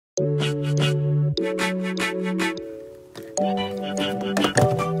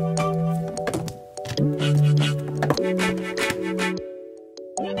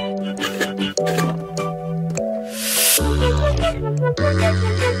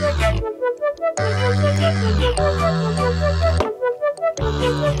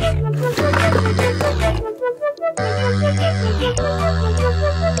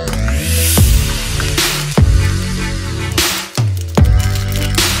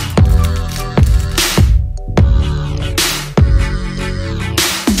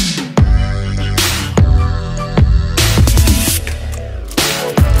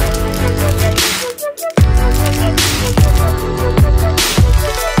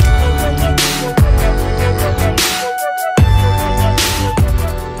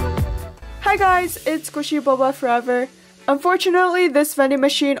Hi guys, it's Squishy Boba Forever. Unfortunately, this vending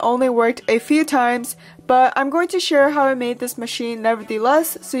machine only worked a few times, but I'm going to share how I made this machine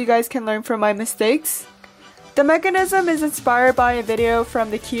nevertheless so you guys can learn from my mistakes. The mechanism is inspired by a video from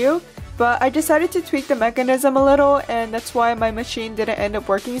the queue, but I decided to tweak the mechanism a little and that's why my machine didn't end up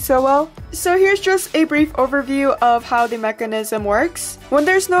working so well. So here's just a brief overview of how the mechanism works. When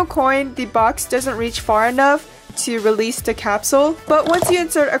there's no coin, the box doesn't reach far enough to release the capsule, but once you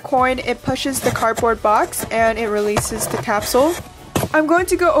insert a coin, it pushes the cardboard box and it releases the capsule. I'm going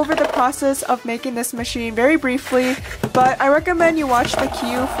to go over the process of making this machine very briefly, but I recommend you watch the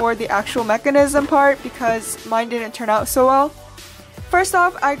queue for the actual mechanism part because mine didn't turn out so well. First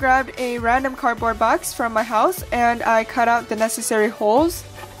off, I grabbed a random cardboard box from my house and I cut out the necessary holes.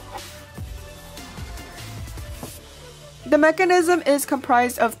 The mechanism is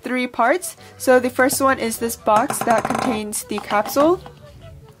comprised of 3 parts. So the first one is this box that contains the capsule.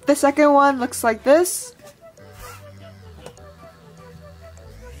 The second one looks like this.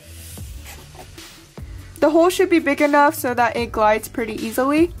 The hole should be big enough so that it glides pretty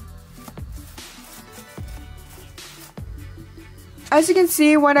easily. As you can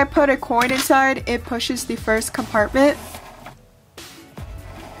see, when I put a coin inside, it pushes the first compartment.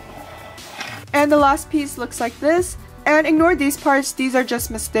 And the last piece looks like this. And ignore these parts, these are just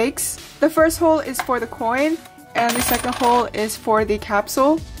mistakes. The first hole is for the coin, and the second hole is for the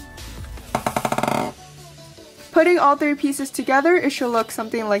capsule. Putting all 3 pieces together, it should look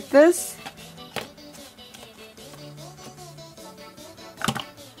something like this.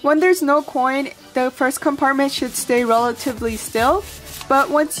 When there's no coin, the first compartment should stay relatively still, but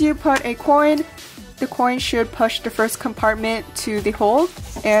once you put a coin, the coin should push the first compartment to the hole,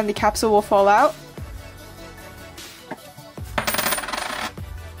 and the capsule will fall out.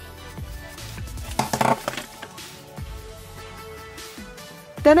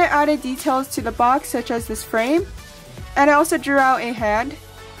 Then I added details to the box such as this frame, and I also drew out a hand.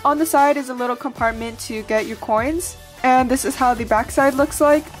 On the side is a little compartment to get your coins, and this is how the backside looks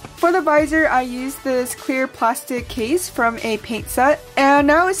like. For the visor, I used this clear plastic case from a paint set, and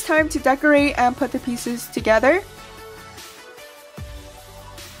now it's time to decorate and put the pieces together.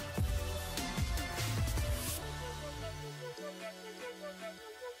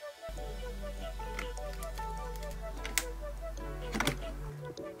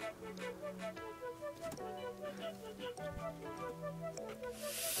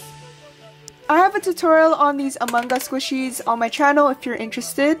 I have a tutorial on these Among Us squishies on my channel if you're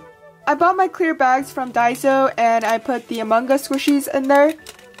interested. I bought my clear bags from Daiso and I put the Among Us squishies in there.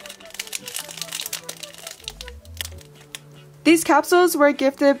 These capsules were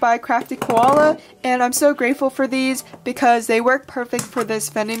gifted by Crafty Koala and I'm so grateful for these because they work perfect for this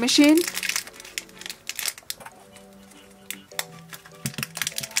vending machine.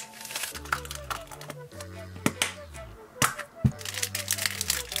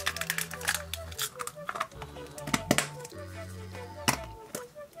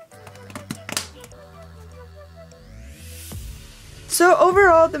 So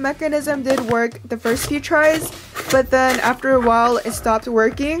overall, the mechanism did work the first few tries, but then after a while it stopped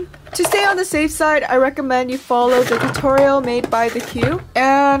working. To stay on the safe side, I recommend you follow the tutorial made by the queue,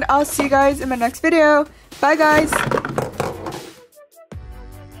 and I'll see you guys in my next video. Bye guys!